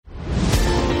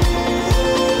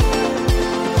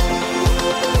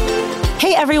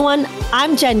Hey everyone,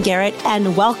 I'm Jen Garrett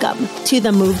and welcome to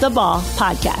the Move the Ball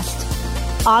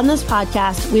podcast. On this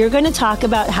podcast, we are going to talk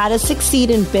about how to succeed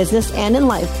in business and in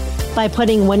life by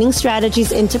putting winning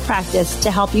strategies into practice to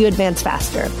help you advance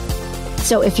faster.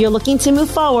 So if you're looking to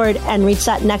move forward and reach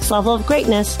that next level of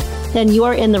greatness, then you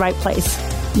are in the right place.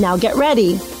 Now get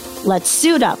ready. Let's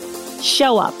suit up,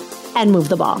 show up, and move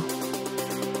the ball.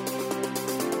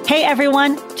 Hey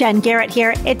everyone, Jen Garrett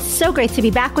here. It's so great to be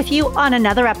back with you on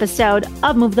another episode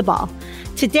of Move the Ball.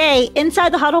 Today,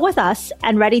 inside the huddle with us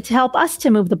and ready to help us to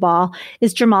move the ball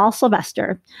is Jamal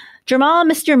Sylvester. Jamal,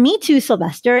 Mr. Me Too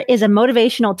Sylvester, is a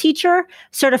motivational teacher,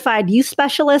 certified youth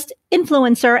specialist,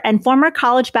 influencer, and former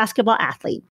college basketball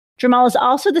athlete. Jamal is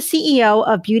also the CEO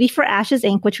of Beauty for Ashes,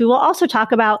 Inc., which we will also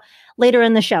talk about later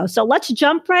in the show. So let's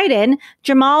jump right in.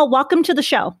 Jamal, welcome to the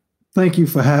show. Thank you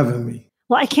for having me.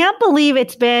 Well, I can't believe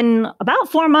it's been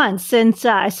about 4 months since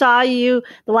I saw you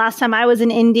the last time I was in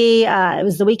Indy. It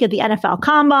was the week of the NFL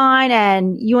Combine,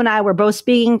 and you and I were both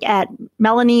speaking at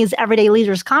Melanie's Everyday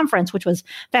Leaders Conference, which was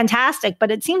fantastic. But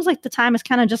it seems like the time has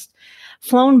kind of just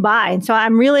flown by. And so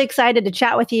I'm really excited to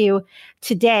chat with you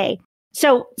today.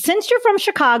 So since you're from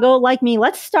Chicago, like me,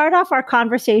 let's start off our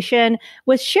conversation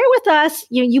with share with us,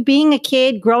 you being a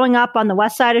kid growing up on the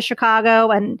west side of Chicago,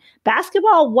 and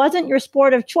basketball wasn't your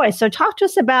sport of choice. So talk to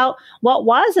us about what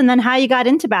was and then how you got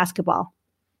into basketball.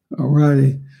 All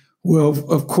righty. Well,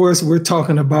 of course, we're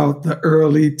talking about the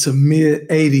early to mid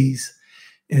 80s.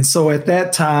 And so at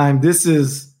that time, this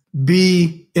is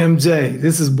BMJ.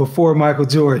 This is before Michael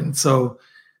Jordan. So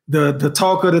the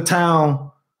talk of the town,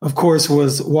 of course,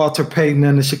 was Walter Payton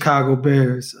and the Chicago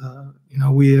Bears.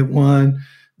 We had won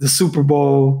the Super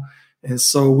Bowl, and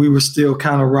so we were still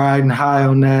kind of riding high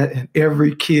on that. And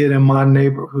every kid in my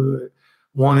neighborhood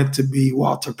wanted to be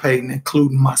Walter Payton,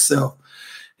 including myself.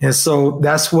 And so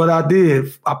that's what I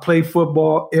did. I played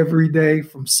football every day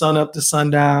from sun up to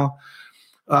sundown.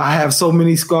 I have so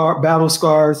many battle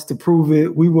scars to prove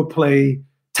it. We would play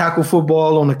tackle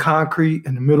football on the concrete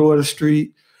in the middle of the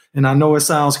street. And I know it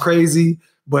sounds crazy,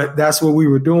 but that's what we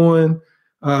were doing.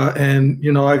 And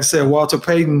like I said, Walter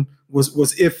Payton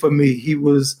was it for me. He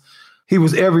was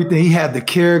everything. He had the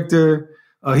character.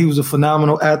 He was a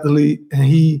phenomenal athlete, and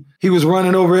he was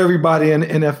running over everybody in the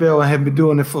NFL and had been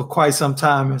doing it for quite some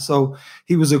time. And so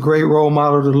he was a great role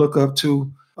model to look up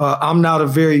to. I'm not a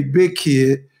very big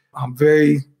kid. I'm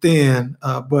very thin,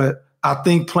 but I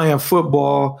think playing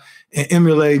football and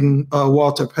emulating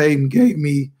Walter Payton gave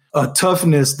me a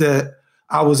toughness that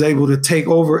I was able to take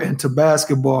over into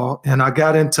basketball. And I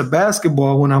got into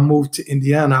basketball when I moved to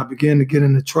Indiana. I began to get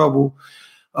into trouble.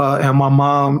 And my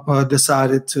mom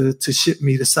decided to ship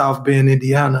me to South Bend,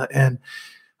 Indiana. And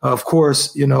of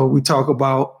course, we talk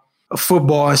about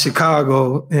football in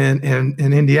Chicago and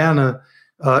in Indiana,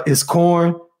 it's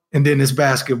corn and then it's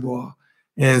basketball.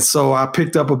 And so I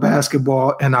picked up a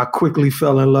basketball and I quickly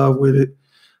fell in love with it.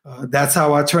 That's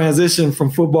how I transitioned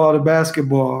from football to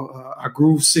basketball. I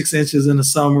grew 6 inches in the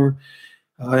summer,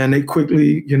 and they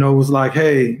quickly, was like,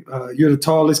 hey, you're the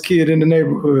tallest kid in the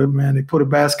neighborhood, man. They put a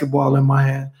basketball in my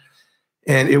hand,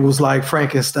 and it was like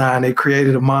Frankenstein. They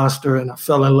created a monster, and I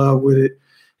fell in love with it,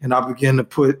 and I began to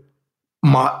put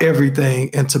my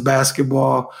everything into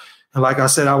basketball. And like I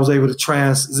said, I was able to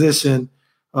transition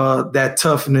that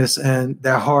toughness and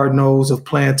that hard nose of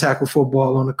playing tackle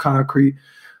football on the concrete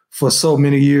for so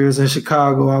many years in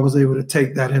Chicago. I was able to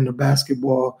take that into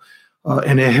basketball,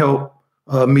 and it helped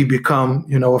me become,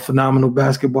 a phenomenal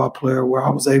basketball player where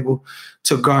I was able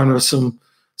to garner some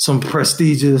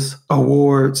prestigious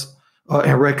awards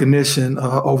and recognition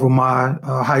over my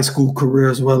high school career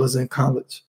as well as in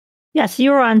college. Yes,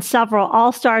 you were on several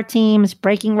all-star teams,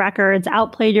 breaking records,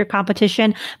 outplayed your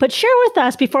competition. But share with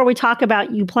us, before we talk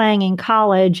about you playing in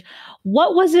college,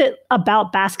 what was it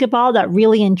about basketball that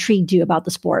really intrigued you about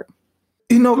the sport?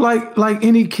 Like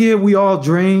any kid, we all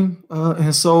dream.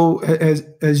 And so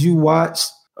as you watched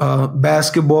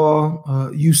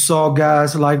basketball, you saw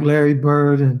guys like Larry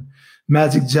Bird and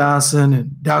Magic Johnson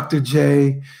and Dr.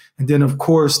 J. And then, of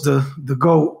course, the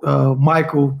GOAT,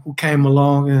 Michael, who came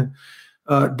along.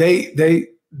 And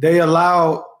they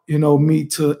allowed, me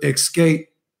to escape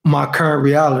my current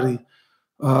reality.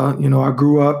 I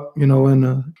grew up, in a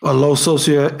low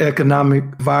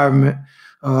socioeconomic environment.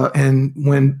 And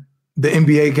when the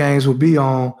NBA games would be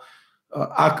on,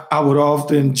 I would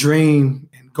often dream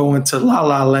and go into La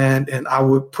La Land, and I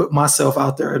would put myself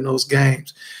out there in those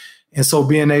games. And so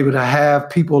being able to have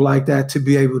people like that to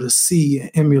be able to see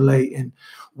and emulate and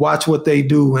watch what they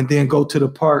do and then go to the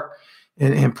park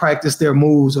and practice their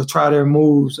moves or try their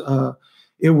moves,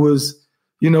 it was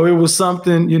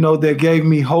something, that gave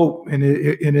me hope, and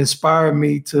it inspired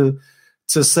me to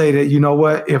to say that, you know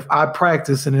what, if I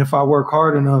practice and if I work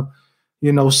hard enough,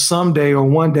 you know, someday or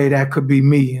one day that could be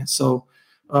me. And so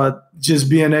just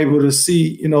being able to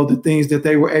see, you know, the things that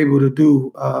they were able to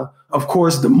do, of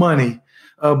course, the money,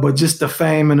 but just the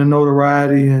fame and the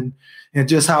notoriety and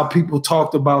just how people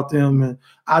talked about them. And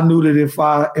I knew that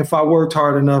if I worked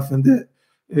hard enough and that,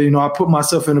 you know, I put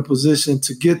myself in a position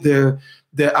to get there,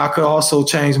 that I could also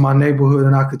change my neighborhood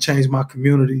and I could change my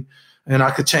community and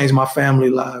I could change my family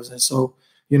lives. And so,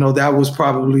 you know, that was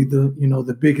probably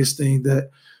the biggest thing that,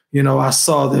 you know, I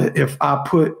saw that if I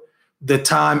put the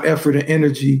time, effort, and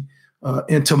energy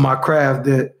into my craft,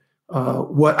 that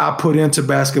what I put into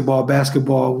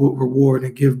basketball would reward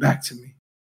and give back to me.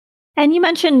 And you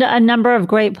mentioned a number of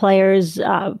great players,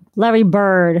 Larry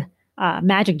Bird,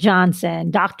 Magic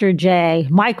Johnson, Dr. J,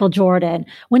 Michael Jordan.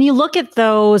 When you look at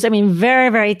those, I mean, very,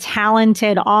 very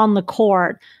talented on the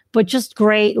court, but just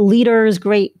great leaders,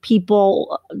 great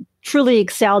people, truly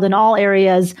excelled in all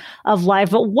areas of life.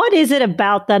 But what is it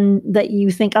about them that you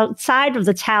think, outside of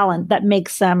the talent, that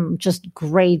makes them just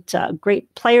great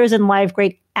players in life,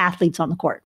 great athletes on the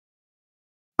court?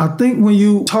 I think when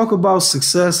you talk about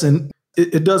success, and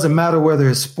it doesn't matter whether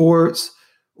it's sports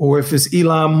or if it's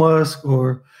Elon Musk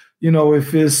or, you know,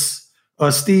 if it's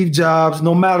Steve Jobs,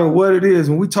 no matter what it is,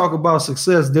 when we talk about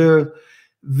success,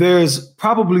 there's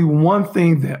probably one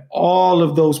thing that all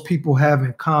of those people have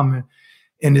in common,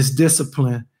 and it's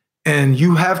discipline. And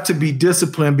you have to be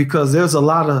disciplined because there's a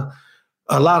lot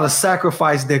of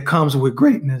sacrifice that comes with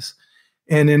greatness.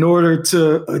 And in order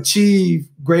to achieve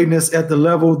greatness at the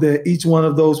level that each one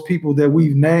of those people that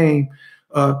we've named,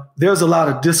 there's a lot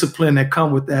of discipline that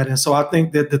come with that. And so I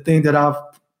think that the thing that I've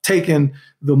taken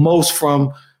the most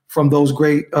from those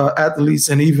great athletes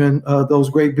and even those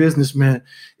great businessmen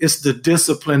is the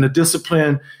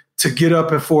discipline to get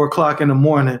up at 4:00 in the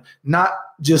morning, not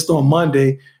just on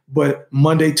Monday, but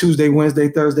Monday, Tuesday, Wednesday,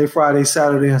 Thursday, Friday,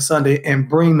 Saturday, and Sunday, and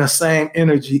bring the same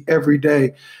energy every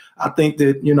day. I think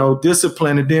that, you know,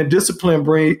 discipline, and then discipline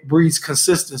breeds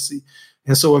consistency.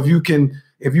 And so if you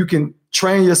can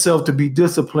train yourself to be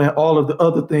disciplined, all of the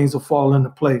other things will fall into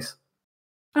place.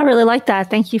 I really like that.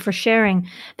 Thank you for sharing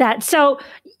that. So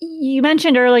you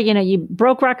mentioned earlier, you know, you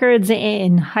broke records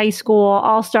in high school,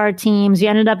 all-star teams. You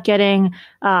ended up getting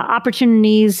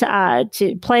opportunities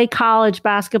to play college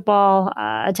basketball,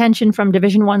 attention from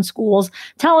Division I schools.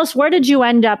 Tell us, where did you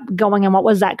end up going and what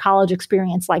was that college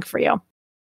experience like for you?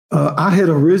 I had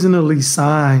originally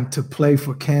signed to play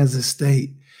for Kansas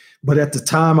State, but at the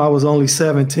time I was only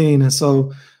 17. And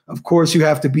so, of course, you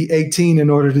have to be 18 in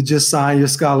order to just sign your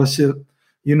scholarship,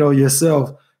 you know,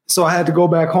 yourself. So I had to go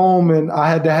back home and I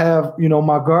had to have, you know,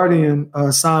 my guardian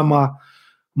sign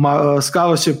my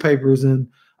scholarship papers. And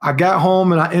I got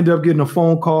home and I ended up getting a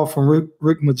phone call from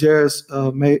Rick Majerus.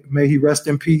 May he rest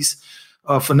in peace.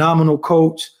 Phenomenal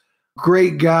coach,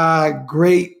 great guy,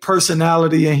 great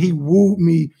personality. And he wooed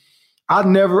me.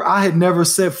 I had never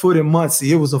set foot in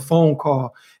Muncie. It was a phone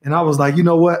call. And I was like, you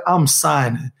know what? I'm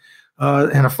signing.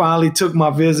 And I finally took my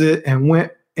visit and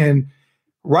went. And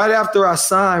right after I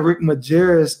signed, Rick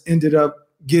Majerus ended up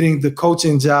getting the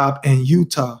coaching job in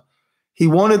Utah. He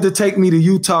wanted to take me to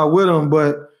Utah with him,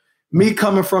 but me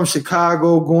coming from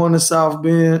Chicago, going to South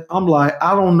Bend, I'm like,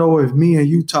 I don't know if me and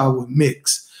Utah would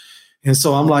mix. And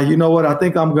so I'm like, you know what? I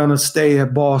think I'm going to stay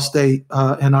at Ball State.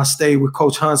 And I stayed with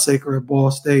Coach Hunsaker at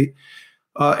Ball State.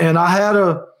 And I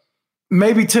had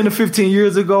maybe 10 to 15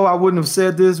 years ago, I wouldn't have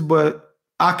said this, but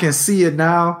I can see it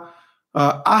now.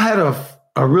 I had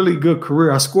a really good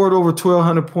career. I scored over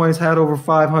 1,200 points, had over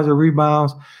 500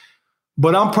 rebounds,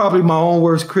 but I'm probably my own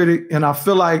worst critic. And I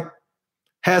feel like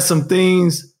had some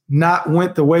things not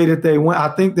went the way that they went, I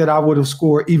think that I would have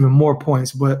scored even more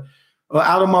points. But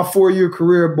out of my 4-year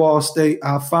career at Ball State,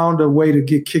 I found a way to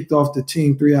get kicked off the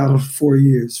team 3 out of 4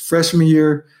 years. Freshman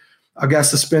year, I got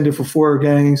suspended for 4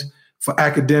 games for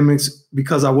academics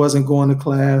because I wasn't going to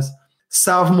class.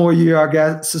 Sophomore year, I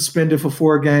got suspended for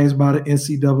 4 games by the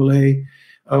NCAA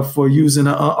for using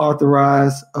an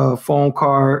unauthorized phone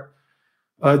card.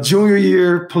 Junior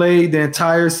year, played the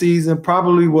entire season,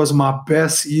 probably was my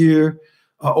best year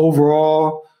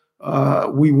overall.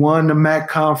 We won the MAC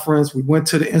conference. We went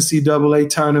to the NCAA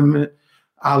tournament.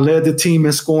 I led the team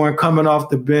in scoring coming off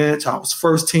the bench. I was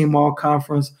first team all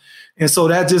conference. And so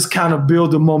that just kind of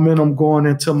built the momentum going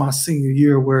into my senior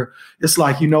year where it's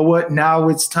like, you know what? Now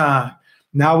it's time.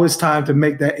 Now it's time to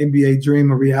make that NBA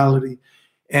dream a reality.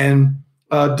 And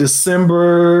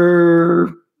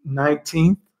December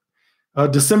 19th,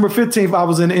 December 15th, I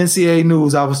was in the NCAA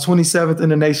news. I was 27th in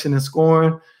the nation in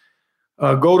scoring.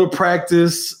 Go to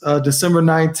practice December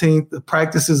 19th. The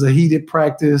practice is a heated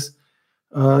practice.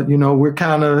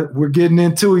 we're getting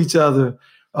into each other.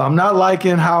 I'm not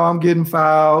liking how I'm getting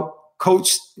fouled.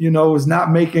 Coach, is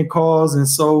not making calls. And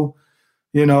so,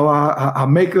 I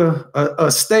make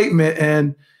a statement,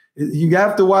 and you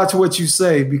have to watch what you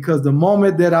say, because the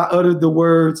moment that I uttered the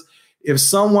words, if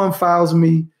someone fouls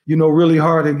me, really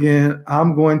hard again,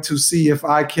 I'm going to see if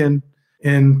I can.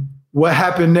 And what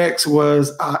happened next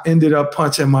was I ended up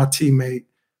punching my teammate.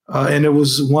 And it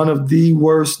was one of the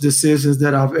worst decisions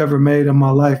that I've ever made in my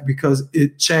life, because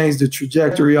it changed the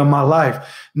trajectory of my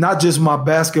life, not just my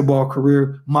basketball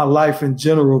career, my life in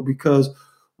general, because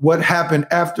what happened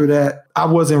after that, I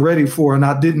wasn't ready for. And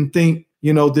I didn't think,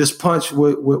 this punch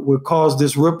would cause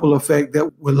this ripple effect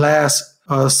that would last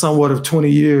somewhat of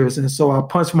 20 years. And so I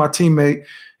punched my teammate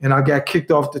and I got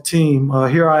kicked off the team.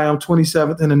 Here I am,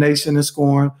 27th in the nation in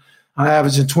scoring. I'm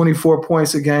averaging 24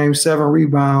 points a game, 7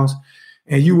 rebounds.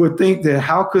 And you would think that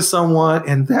how could someone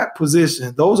in that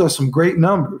position, those are some great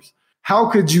numbers. How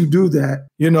could you do that?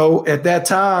 At that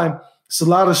time, it's a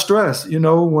lot of stress,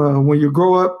 when you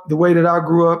grow up the way that I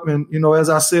grew up. And, as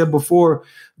I said before,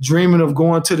 dreaming of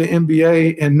going to the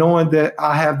NBA and knowing that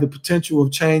I have the potential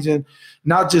of changing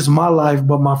not just my life,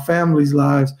 but my family's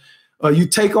lives. You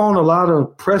take on a lot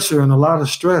of pressure and a lot of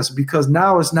stress, because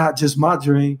now it's not just my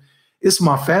dream. It's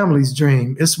my family's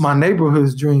dream. It's my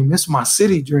neighborhood's dream. It's my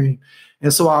city dream.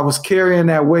 And so I was carrying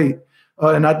that weight,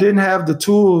 and I didn't have the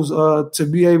tools to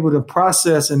be able to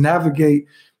process and navigate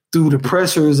through the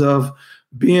pressures of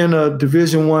being a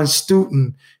Division I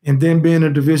student and then being a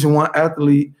Division I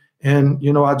athlete. And,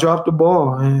 I dropped the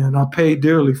ball and I paid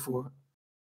dearly for it.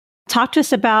 Talk to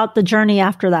us about the journey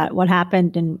after that. What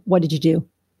happened and what did you do?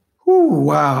 Ooh,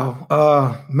 wow.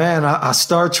 I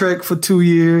Star Trek for 2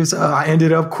 years. I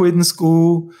ended up quitting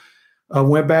school,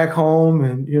 went back home,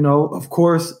 and, of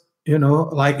course,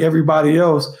 like everybody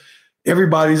else,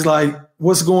 everybody's like,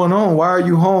 what's going on? Why are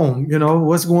you home?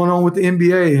 What's going on with the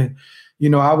NBA?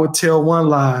 And, I would tell one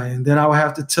lie, and then I would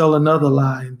have to tell another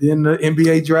lie. And then the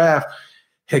NBA draft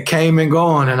had came and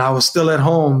gone, and I was still at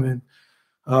home. And,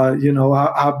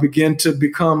 I began to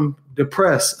become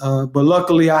depressed. But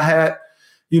luckily I had,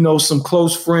 some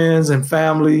close friends and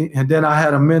family. And then I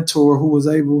had a mentor who was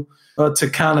able to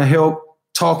kind of help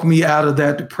talk me out of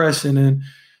that depression. And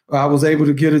I was able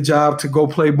to get a job to go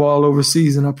play ball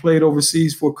overseas. And I played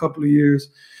overseas for a couple of years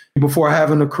before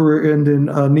having a career-ending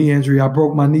knee injury. I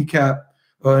broke my kneecap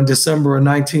in December of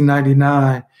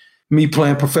 1999. Me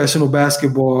playing professional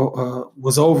basketball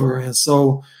was over. And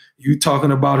so you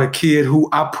talking about a kid who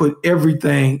I put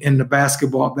everything in the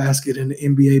basketball basket, in the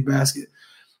NBA basket.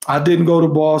 I didn't go to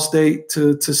Ball State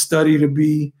to study to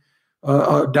be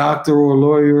a doctor or a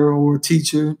lawyer or a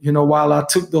teacher. While I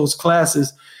took those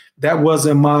classes, that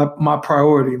wasn't my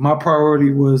priority. My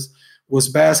priority was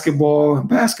basketball and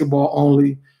basketball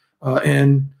only.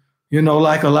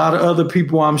 Like a lot of other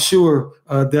people, I'm sure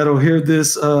that'll hear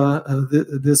this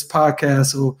this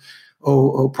podcast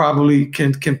or probably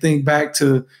can think back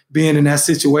to being in that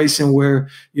situation where,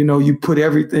 you put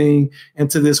everything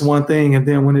into this one thing, and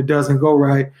then when it doesn't go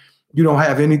right, you don't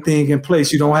have anything in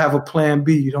place. You don't have a plan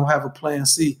B. You don't have a plan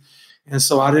C. And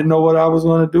so I didn't know what I was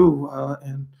going to do.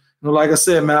 Like I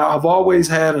said, man, I've always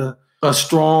had a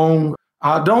strong,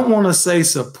 I don't want to say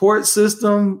support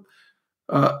system,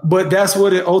 but that's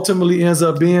what it ultimately ends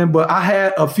up being. But I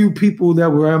had a few people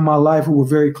that were in my life who were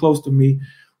very close to me,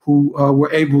 who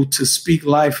were able to speak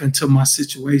life into my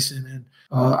situation. And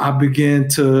I began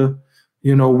to,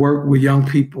 work with young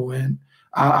people. And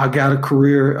I got a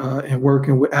career in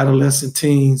working with adolescent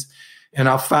teens. And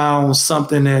I found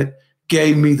something that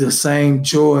gave me the same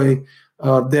joy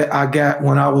that I got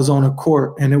when I was on a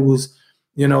court. And it was,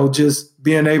 just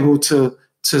being able to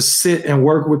sit and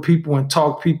work with people and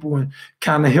talk people and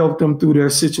kind of help them through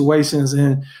their situations.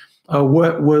 And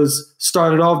what was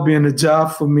started off being a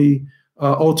job for me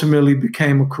ultimately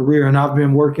became a career. And I've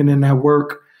been working in that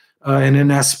work and in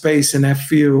that space, in that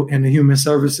field, in the human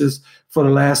services for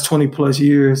the last 20 plus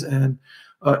years. And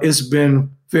it's been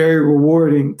very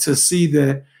rewarding to see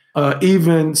that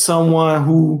even someone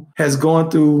who has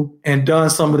gone through and done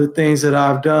some of the things that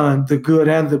I've done, the good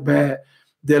and the bad,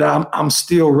 that I'm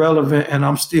still relevant and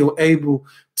I'm still able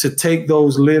to take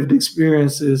those lived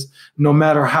experiences, no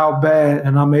matter how bad,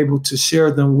 and I'm able to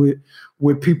share them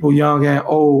with people young and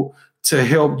old to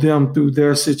help them through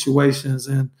their situations.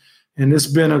 And it's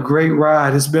been a great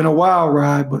ride. It's been a wild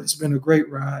ride, but it's been a great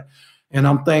ride. And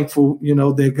I'm thankful,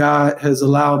 that God has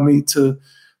allowed me to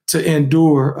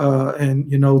endure and,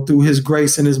 through his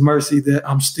grace and his mercy, that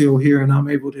I'm still here and I'm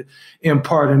able to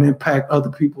impart and impact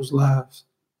other people's lives.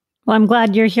 Well, I'm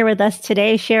glad you're here with us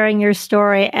today, sharing your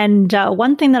story. And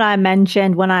one thing that I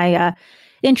mentioned when I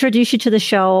introduced you to the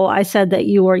show, I said that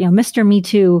you were, Mr. Me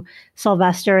Too,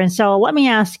 Sylvester. And so let me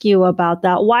ask you about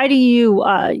that. Why do you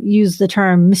use the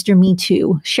term Mr. Me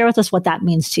Too? Share with us what that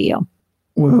means to you.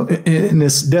 Well, and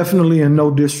it's definitely in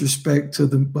no disrespect to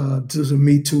the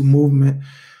Me Too movement.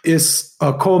 It's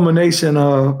a culmination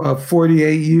of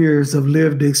 48 years of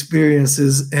lived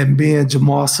experiences and being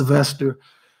Jamal Sylvester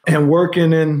and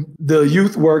working in the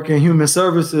youth work and human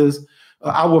services.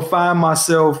 I would find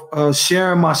myself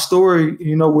sharing my story,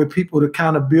 with people to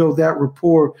kind of build that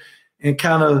rapport and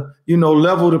kind of,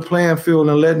 level the playing field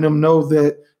and letting them know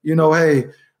that, hey,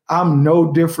 I'm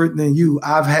no different than you.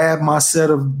 I've had my set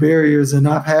of barriers and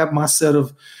I've had my set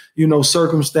of,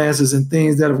 circumstances and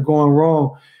things that have gone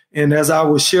wrong. And as I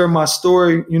would share my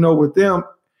story, with them,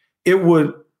 it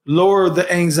would lower the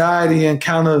anxiety and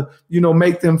kind of,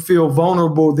 make them feel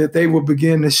vulnerable that they would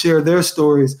begin to share their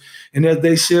stories. And as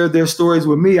they shared their stories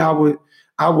with me, I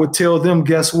would tell them,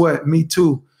 guess what? Me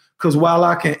too. Because while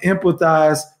I can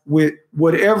empathize with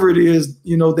whatever it is,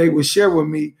 they would share with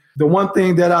me, the one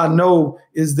thing that I know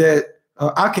is that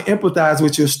I can empathize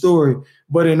with your story.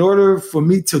 But in order for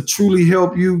me to truly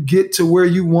help you get to where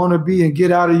you want to be and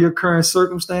get out of your current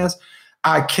circumstance,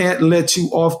 I can't let you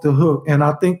off the hook. And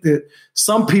I think that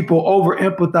some people over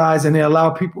empathize and they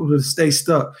allow people to stay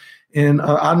stuck. And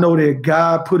I know that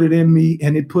God put it in me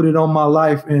and He put it on my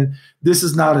life. And this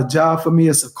is not a job for me.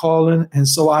 It's a calling. And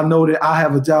so I know that I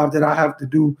have a job that I have to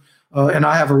do and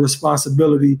I have a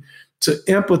responsibility to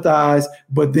empathize,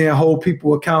 but then hold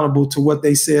people accountable to what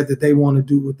they said that they want to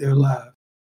do with their lives.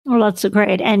 Well, that's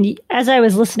great. And as I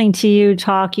was listening to you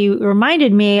talk, you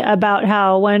reminded me about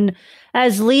how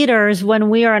as leaders,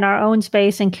 when we are in our own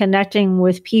space and connecting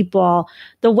with people,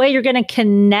 the way you're going to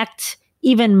connect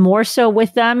even more so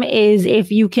with them is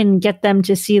if you can get them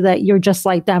to see that you're just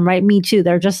like them, right? Me too.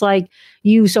 They're just like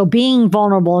you. So being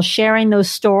vulnerable, sharing those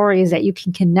stories that you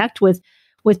can connect with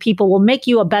people will make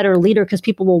you a better leader because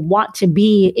people will want to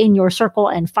be in your circle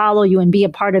and follow you and be a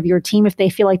part of your team if they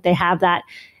feel like they have that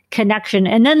connection.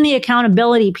 And then the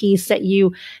accountability piece that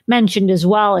you mentioned as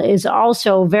well is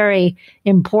also very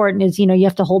important is, you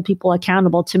have to hold people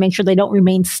accountable to make sure they don't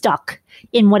remain stuck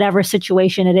in whatever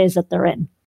situation it is that they're in.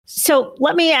 So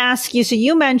let me ask you, so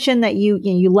you mentioned that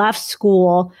you left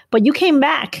school, but you came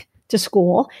back to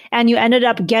school and you ended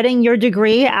up getting your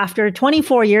degree after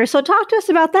 24 years. So talk to us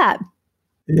about that.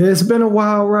 It's been a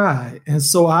wild ride. And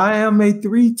so I am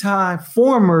a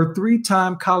former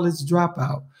three-time college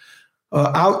dropout.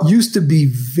 I used to be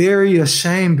very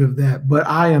ashamed of that, but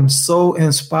I am so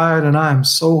inspired and I am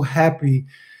so happy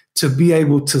to be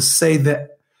able to say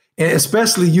that, and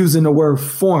especially using the word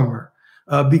former,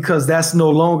 because that's no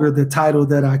longer the title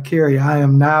that I carry. I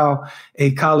am now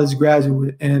a college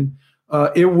graduate, and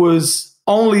it was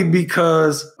only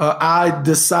because I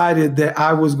decided that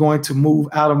I was going to move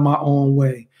out of my own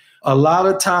way. A lot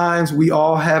of times we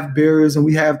all have barriers and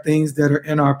we have things that are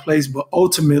in our place, but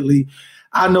ultimately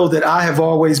I know that I have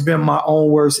always been my own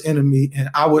worst enemy, and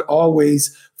I would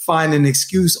always find an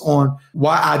excuse on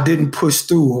why I didn't push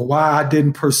through or why I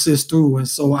didn't persist through. And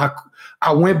so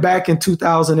I went back in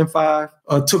 2005,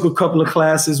 took a couple of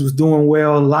classes, was doing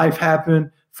well. Life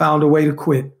happened, found a way to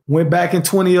quit. Went back in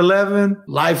 2011,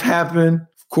 life happened.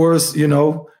 Of course,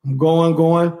 I'm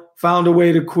going, found a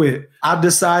way to quit. I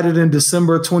decided in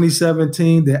December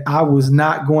 2017 that I was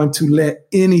not going to let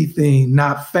anything,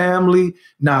 not family,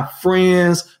 not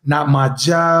friends, not my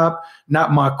job,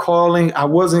 not my calling. I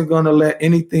wasn't going to let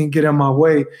anything get in my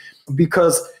way,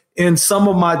 because in some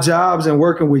of my jobs and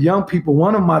working with young people,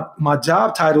 one of my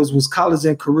job titles was college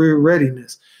and career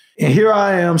readiness. And here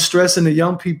I am stressing to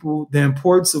young people the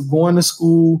importance of going to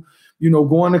school,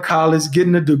 going to college,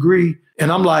 getting a degree.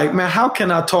 And I'm like, man, how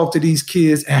can I talk to these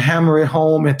kids and hammer it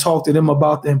home and talk to them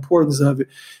about the importance of it?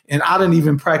 And I didn't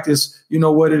even practice,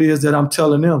 what it is that I'm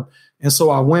telling them. And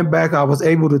so I went back. I was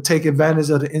able to take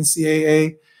advantage of the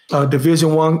NCAA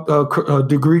Division I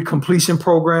degree completion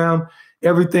program.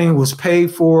 Everything was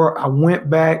paid for. I went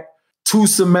back 2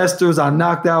 semesters. I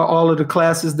knocked out all of the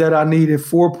classes that I needed,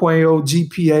 4.0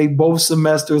 GPA, both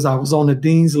semesters. I was on the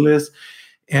dean's list,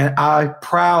 and I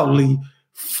proudly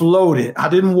floated. I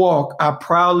didn't walk. I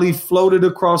proudly floated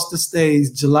across the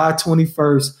stage July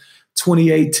 21st,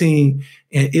 2018.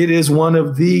 And it is one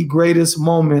of the greatest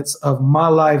moments of my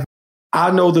life.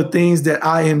 I know the things that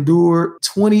I endured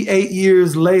 28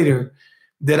 years later,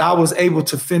 that I was able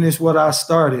to finish what I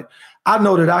started. I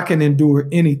know that I can endure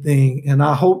anything. And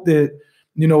I hope that,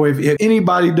 if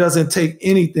anybody doesn't take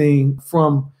anything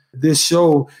from this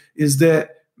show, is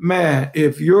that, man,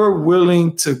 if you're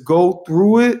willing to go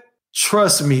through it,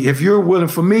 trust me, if you're willing,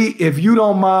 for me, if you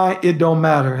don't mind, it don't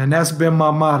matter. And that's been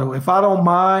my motto. If I don't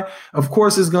mind, of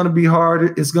course, it's going to be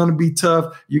hard. It's going to be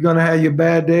tough. You're going to have your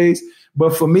bad days.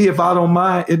 But for me, if I don't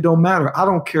mind, it don't matter. I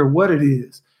don't care what it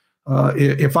is.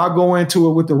 If I go into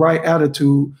it with the right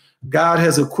attitude, God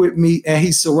has equipped me and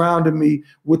he surrounded me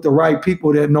with the right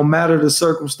people that no matter the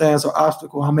circumstance or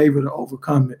obstacle, I'm able to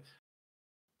overcome it.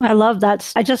 I love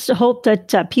that. I just hope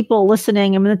that people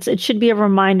listening, I mean, it should be a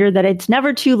reminder that it's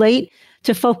never too late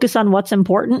to focus on what's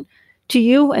important to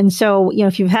you. And so,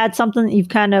 if you've had something that you've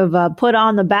kind of put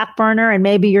on the back burner and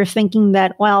maybe you're thinking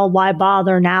that, well, why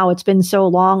bother now? It's been so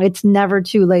long. It's never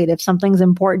too late. If something's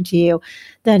important to you,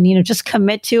 then, just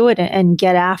commit to it and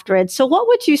get after it. So what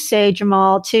would you say,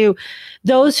 Jamal, to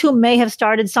those who may have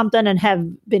started something and have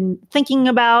been thinking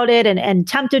about it and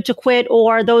tempted to quit,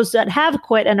 or those that have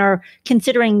quit and are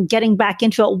considering getting back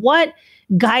into it? What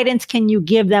guidance can you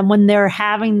give them when they're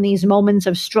having these moments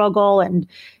of struggle and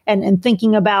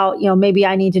thinking about, maybe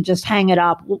I need to just hang it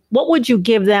up? What would you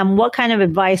give them? What kind of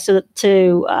advice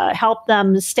to help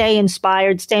them stay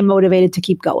inspired, stay motivated to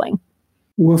keep going?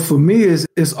 Well, for me,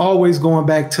 it's always going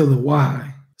back to the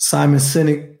why. Simon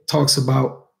Sinek talks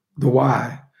about the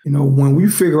why. When we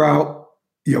figure out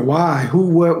your why, who,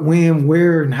 what, when,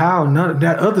 where, and how, none of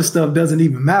that other stuff doesn't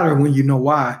even matter when you know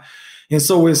why. And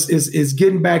so it's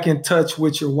getting back in touch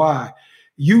with your why.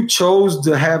 You chose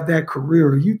to have that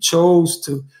career. You chose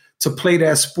to play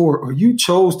that sport, or you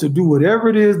chose to do whatever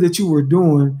it is that you were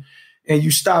doing and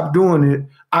you stopped doing it.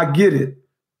 I get it.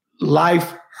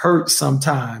 Life hurts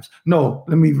sometimes. No,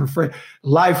 let me rephrase.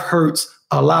 Life hurts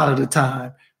a lot of the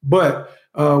time. But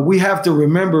we have to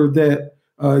remember that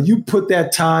you put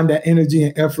that time, that energy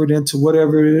and effort into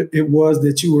whatever it was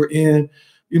that you were in.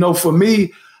 For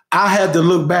me, I had to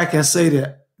look back and say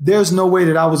that there's no way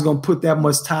that I was going to put that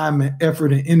much time and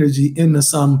effort and energy into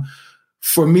something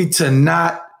for me to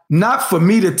not for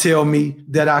me to tell me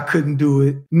that I couldn't do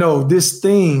it. No, this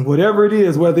thing, whatever it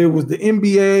is, whether it was the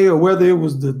NBA or whether it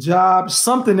was the job,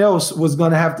 something else was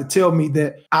going to have to tell me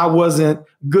that I wasn't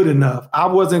good enough. I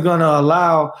wasn't going to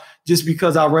allow, just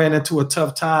because I ran into a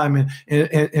tough time.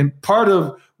 And part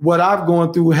of what I've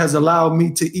gone through has allowed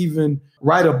me to even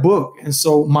write a book. And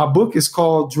so my book is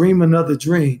called Dream Another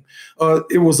Dream.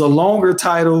 It was a longer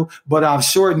title, but I've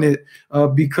shortened it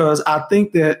because I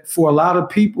think that for a lot of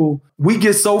people, we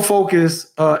get so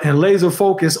focused and laser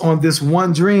focused on this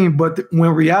one dream. But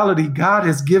when reality, God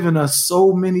has given us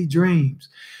so many dreams,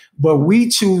 but we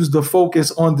choose to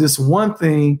focus on this one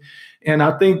thing. And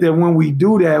I think that when we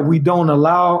do that, we don't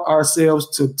allow ourselves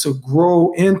to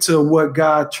grow into what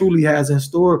God truly has in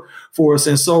store for us.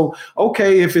 And so,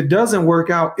 okay, if it doesn't work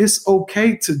out, it's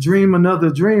okay to dream another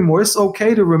dream, or it's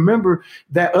okay to remember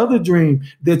that other dream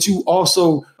that you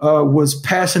also was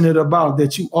passionate about,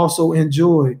 that you also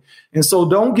enjoyed. And so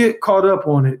don't get caught up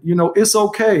on it. It's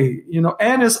okay,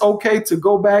 and it's okay to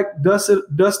go back, dust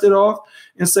it off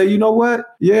and say, you know what?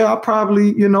 Yeah, I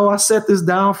probably, I set this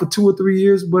down for 2 or 3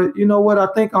 years, but you know what? I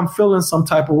think I'm feeling some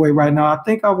type of way right now. I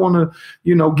think I want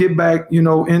to, get back,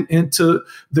 into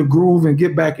the groove and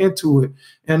get back into it.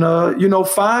 And,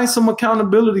 find some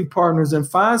accountability partners and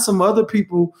find some other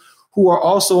people who are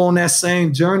also on that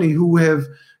same journey, who have,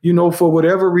 for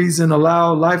whatever reason,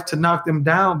 allow life to knock them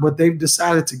down, but they've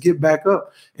decided to get back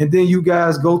up. And then you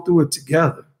guys go through it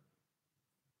together.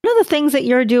 One of the things that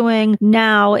you're doing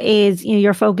now is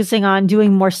you're focusing on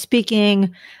doing more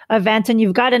speaking events, and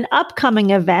you've got an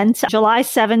upcoming event, July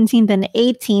 17th and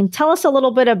 18th. Tell us a little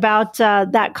bit about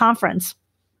that conference.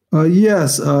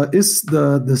 Yes, it's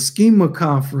the Schema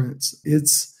Conference.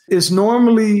 It's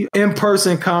normally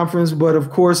in-person conference, but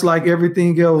of course, like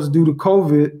everything else due to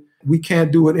COVID, we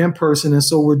can't do it in person. And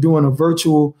so we're doing a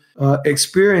virtual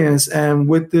experience. And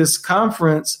with this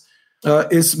conference,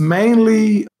 it's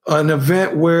mainly an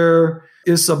event where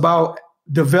it's about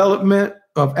development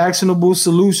of actionable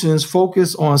solutions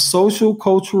focused on social,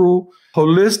 cultural,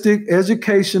 holistic,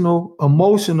 educational,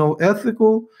 emotional,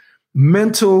 ethical,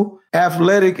 mental,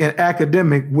 athletic, and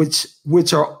academic,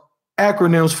 which are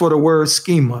acronyms for the word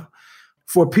schema.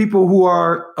 For people who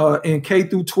are in K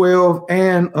through 12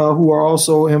 and who are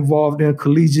also involved in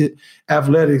collegiate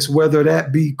athletics, whether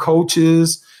that be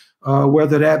coaches,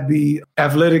 whether that be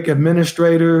athletic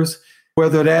administrators,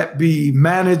 whether that be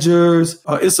managers.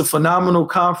 It's a phenomenal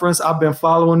conference. I've been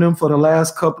following them for the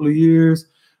last couple of years.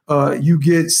 You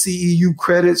get CEU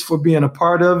credits for being a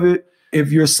part of it.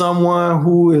 If you're someone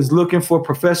who is looking for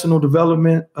professional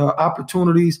development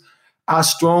opportunities, I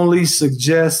strongly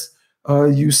suggest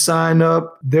you sign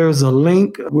up. There's a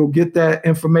link. We'll get that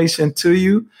information to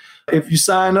you. If you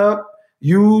sign up,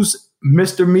 use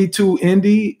Mr. Me Too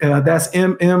Indy. That's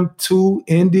MM2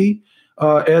 Indy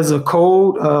as a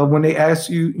code when they ask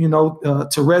you,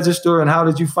 to register. And how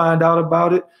did you find out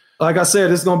about it? Like I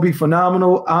said, it's going to be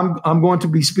phenomenal. I'm going to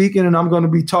be speaking, and I'm going to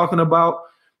be talking about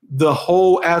the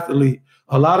whole athlete.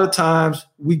 A lot of times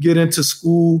we get into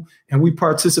school and we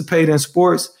participate in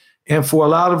sports. And for a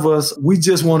lot of us, we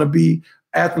just want to be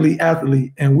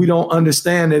athlete, and we don't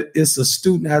understand that it's a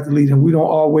student athlete, and we don't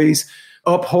always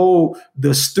uphold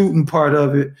the student part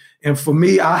of it. And for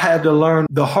me, I had to learn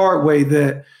the hard way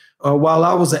that while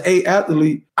I was an A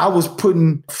athlete, I was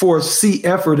putting forth C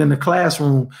effort in the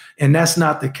classroom, and that's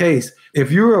not the case.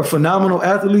 If you're a phenomenal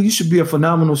athlete, you should be a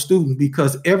phenomenal student,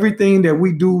 because everything that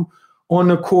we do on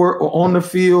the court or on the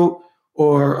field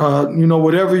or,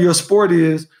 whatever your sport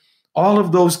is, all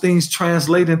of those things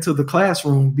translate into the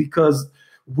classroom, because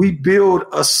we build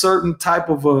a certain type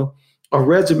of a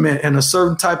regimen and a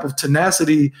certain type of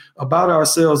tenacity about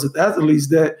ourselves as athletes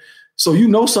that, so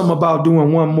something about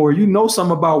doing one more,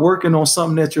 something about working on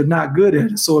something that you're not good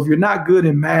at. So if you're not good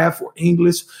in math or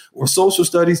English or social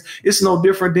studies, it's no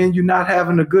different than you not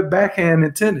having a good backhand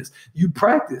in tennis. You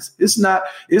practice. It's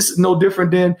no different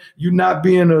than you not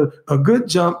being a good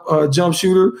jump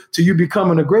shooter to you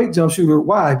becoming a great jump shooter.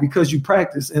 Why? Because you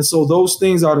practice. And so those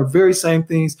things are the very same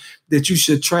things that you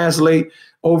should translate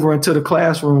over into the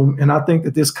classroom. And I think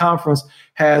that this conference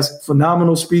has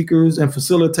phenomenal speakers and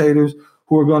facilitators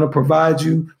who are going to provide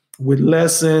you with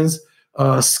lessons,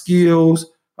 skills,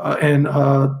 and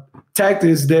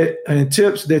tactics and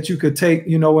tips that you could take,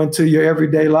 into your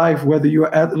everyday life, whether you're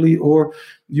an athlete or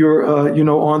you're,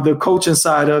 on the coaching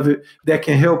side of it, that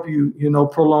can help you,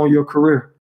 prolong your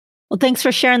career. Well, thanks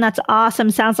for sharing. That's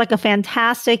awesome. Sounds like a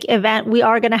fantastic event. We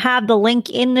are going to have the link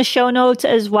in the show notes,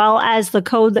 as well as the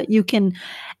code that you can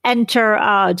enter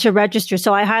to register.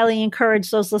 So I highly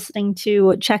encourage those listening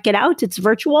to check it out. It's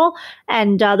virtual,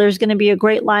 and there's going to be a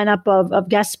great lineup of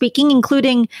guests speaking,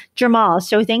 including Jamal.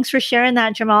 So thanks for sharing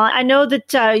that, Jamal. I know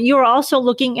that you're also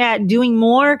looking at doing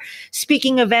more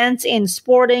speaking events in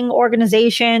sporting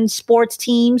organizations, sports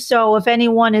teams. So if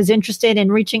anyone is interested in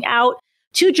reaching out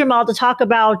to Jamal to talk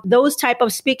about those type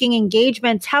of speaking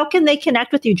engagements, how can they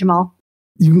connect with you, Jamal?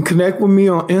 You can connect with me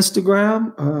on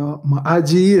Instagram. My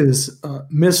IG is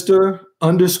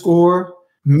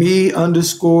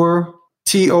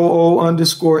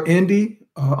Mr_me_TOO_Indy.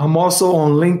 I'm also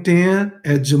on LinkedIn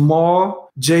at Jamal,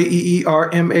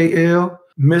 Jeermal,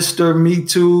 Mr. Me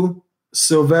Too,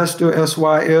 Sylvester,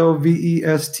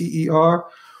 Sylvester.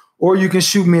 Or you can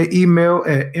shoot me an email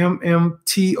at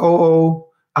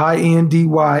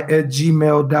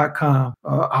mmtooindy@gmail.com.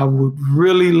 I would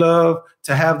really love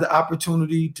to have the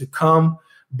opportunity to come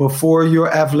before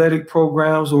your athletic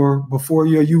programs or before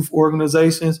your youth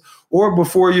organizations or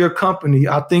before your company.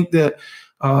 I think that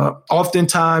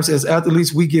oftentimes as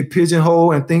athletes, we get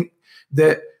pigeonholed and think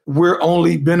that we're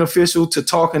only beneficial to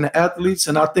talking to athletes.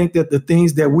 And I think that the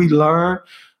things that we learn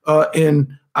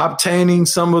in obtaining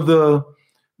some of the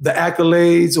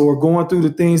accolades or going through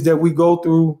the things that we go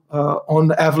through on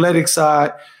the athletic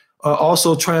side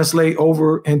also translate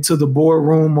over into the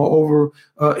boardroom or over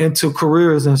into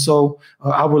careers. And so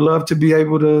I would love to be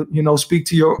able to, speak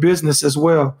to your business as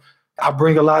well. I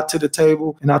bring a lot to the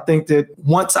table. And I think that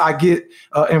once I get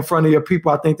in front of your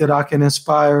people, I think that I can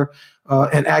inspire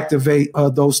and activate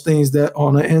those things that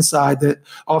on the inside that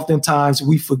oftentimes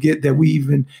we forget that we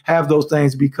even have those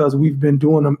things because we've been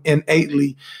doing them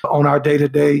innately on our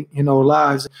day-to-day,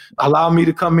 lives. Allow me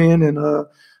to come in and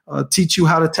teach you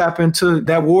how to tap into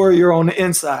that warrior on the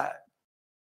inside.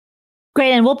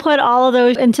 Great. And we'll put all of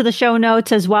those into the show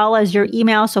notes as well as your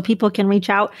email so people can reach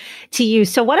out to you.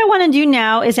 So what I want to do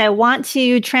now is I want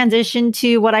to transition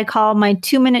to what I call my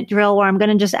 2-minute drill, where I'm going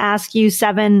to just ask you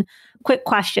 7 quick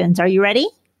questions. Are you ready?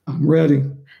 I'm ready.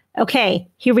 Okay,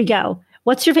 here we go.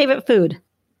 What's your favorite food?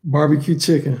 Barbecue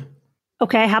chicken.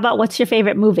 Okay, how about what's your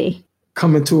favorite movie?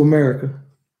 Coming to America.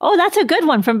 Oh, that's a good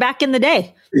one from back in the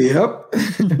day. Yep.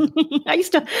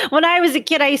 When I was a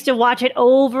kid, I used to watch it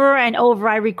over and over.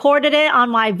 I recorded it on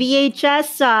my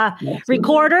VHS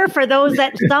recorder. For those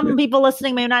that some people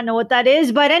listening may not know what that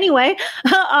is. But anyway,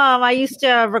 I used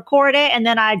to record it and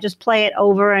then I just play it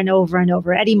over and over and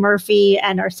over. Eddie Murphy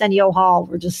and Arsenio Hall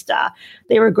were just,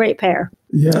 they were a great pair.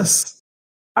 Yes.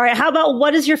 All right. How about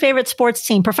what is your favorite sports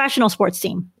team, professional sports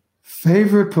team?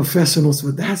 Favorite professional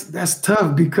sport? That's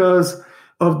tough because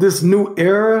of this new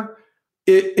era.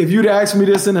 If you'd asked me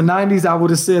this in the 90s, I would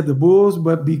have said the Bulls,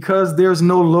 but because there's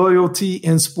no loyalty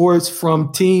in sports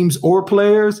from teams or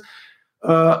players,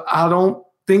 I don't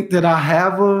think that I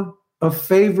have a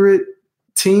favorite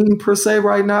team per se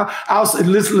right now.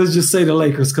 Let's just say the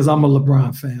Lakers because I'm a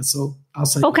LeBron fan. So I'll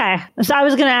say. Okay. So I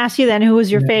was going to ask you then, who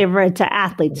was your favorite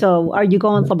athlete? So are you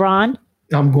going with LeBron?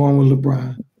 I'm going with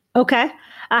LeBron. Okay.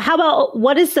 How about,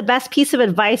 what is the best piece of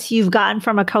advice you've gotten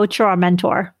from a coach or a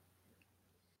mentor?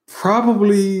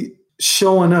 Probably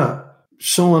showing up,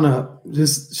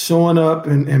 just showing up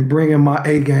and bringing my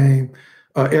A game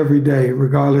every day,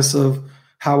 regardless of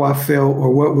how I felt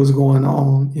or what was going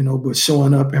on, but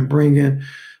showing up and bringing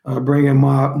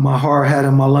my hard hat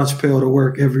and my lunch pail to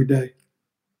work every day.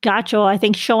 Gotcha. I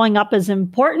think showing up is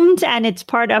important, and it's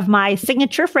part of my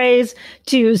signature phrase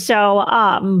too. So,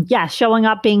 showing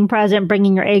up, being present,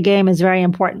 bringing your A game is very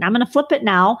important. I'm going to flip it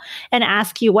now and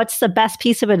ask you, what's the best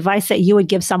piece of advice that you would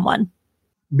give someone?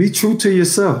 Be true to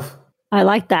yourself. I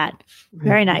like that.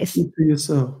 Very nice. Be true to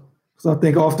yourself. Because I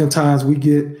think oftentimes we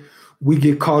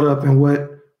get caught up in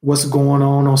what's going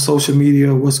on social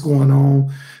media, what's going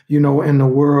on, in the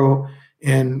world,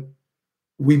 and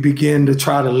we begin to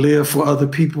try to live for other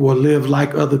people or live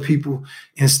like other people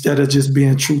instead of just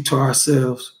being true to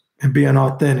ourselves and being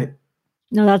authentic.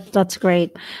 No, that's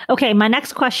great. Okay, my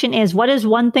next question is, what is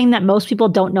one thing that most people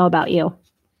don't know about you?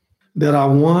 That I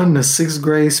won the 6th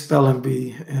grade spelling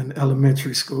bee in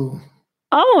elementary school.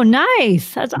 Oh,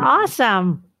 nice. That's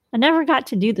awesome. I never got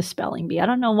to do the spelling bee. I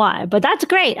don't know why, but that's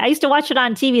great. I used to watch it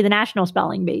on TV, the National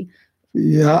Spelling Bee.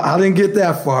 Yeah, I didn't get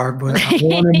that far, but I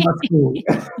won in my school.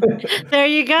 There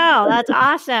you go. That's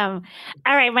awesome.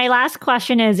 All right. My last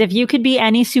question is, if you could be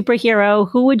any superhero,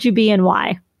 who would you be and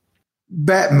why?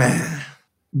 Batman.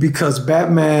 Because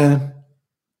Batman,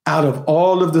 out of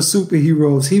all of the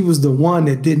superheroes, he was the one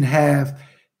that didn't have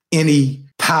any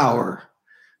power.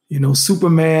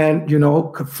 Superman,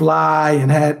 could fly and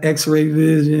had X-ray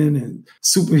vision and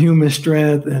superhuman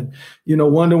strength. And,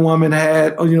 Wonder Woman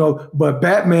had, but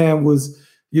Batman was,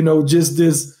 just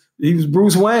this, he was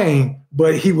Bruce Wayne,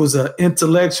 but he was an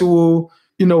intellectual,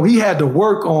 he had to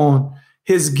work on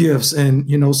his gifts.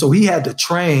 And, so he had to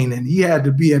train and he had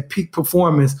to be at peak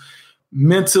performance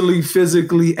mentally,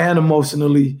 physically, and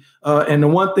emotionally. And the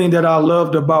one thing that I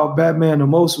loved about Batman the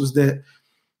most was that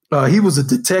he was a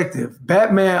detective.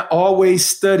 Batman always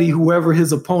studied whoever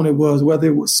his opponent was, whether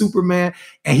it was Superman,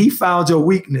 and he found your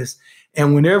weakness.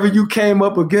 And whenever you came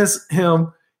up against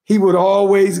him, he would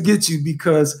always get you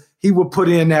because he would put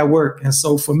in that work. And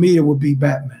so for me, it would be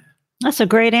Batman. That's a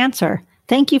great answer.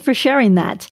 Thank you for sharing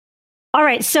that. All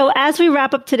right. So as we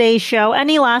wrap up today's show,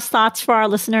 any last thoughts for our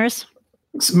listeners?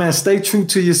 Man, stay true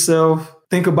to yourself.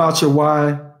 Think about your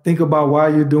why. Think about why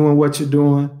you're doing what you're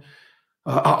doing.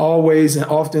 I always and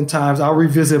oftentimes I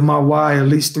revisit my why at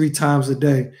least 3 times a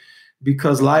day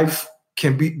because life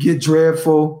can get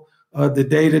dreadful. The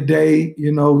day-to-day,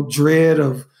 dread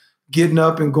of getting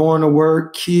up and going to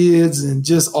work, kids, and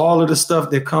just all of the stuff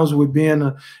that comes with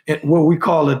being what we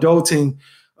call adulting.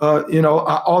 I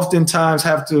oftentimes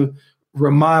have to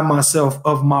remind myself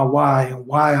of my why and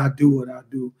why I do what I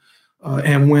do.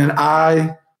 And when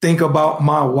I think about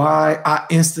my why, I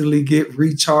instantly get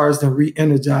recharged and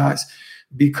re-energized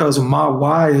because my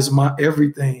why is my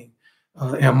everything.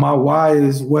 And my why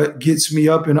is what gets me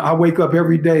up. And I wake up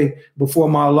every day before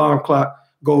my alarm clock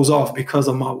goes off because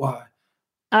of my why.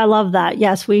 I love that.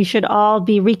 Yes, we should all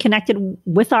be reconnected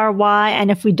with our why. And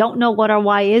if we don't know what our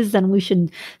why is, then we should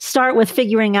start with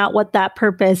figuring out what that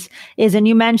purpose is. And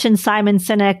you mentioned Simon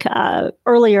Sinek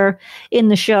earlier in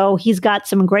the show. He's got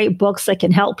some great books that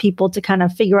can help people to kind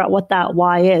of figure out what that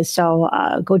why is. So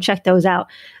go check those out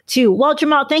too. Well,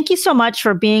 Jamal, thank you so much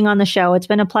for being on the show. It's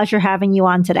been a pleasure having you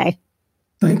on today.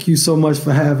 Thank you so much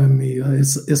for having me.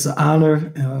 It's an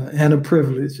honor and a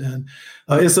privilege. And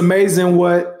it's amazing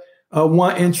what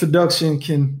one introduction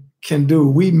can do.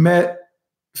 We met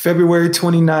February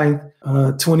 29th,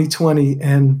 2020.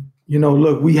 And,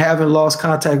 look, we haven't lost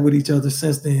contact with each other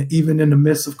since then, even in the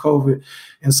midst of COVID.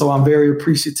 And so I'm very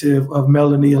appreciative of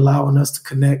Melanie allowing us to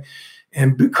connect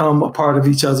and become a part of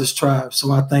each other's tribe.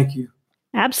 So I thank you.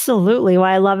 Absolutely. Well,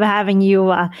 I love having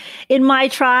you in my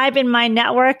tribe, in my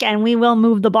network, and we will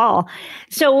move the ball.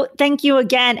 So thank you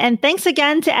again. And thanks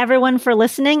again to everyone for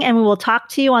listening. And we will talk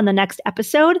to you on the next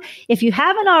episode. If you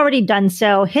haven't already done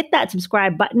so, hit that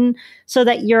subscribe button so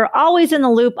that you're always in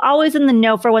the loop, always in the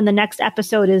know for when the next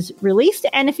episode is released.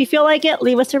 And if you feel like it,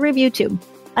 leave us a review too.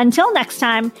 Until next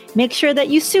time, make sure that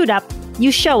you suit up,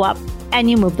 you show up, and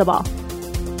you move the ball.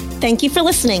 Thank you for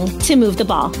listening to Move the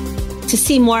Ball. To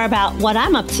see more about what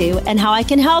I'm up to and how I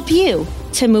can help you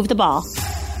to move the ball,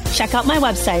 check out my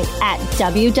website at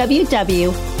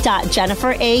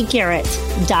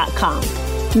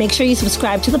www.jenniferagarrett.com. Make sure you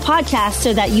subscribe to the podcast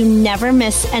so that you never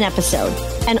miss an episode.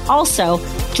 And also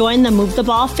join the Move the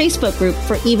Ball Facebook group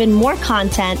for even more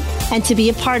content and to be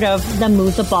a part of the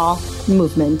Move the Ball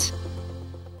movement.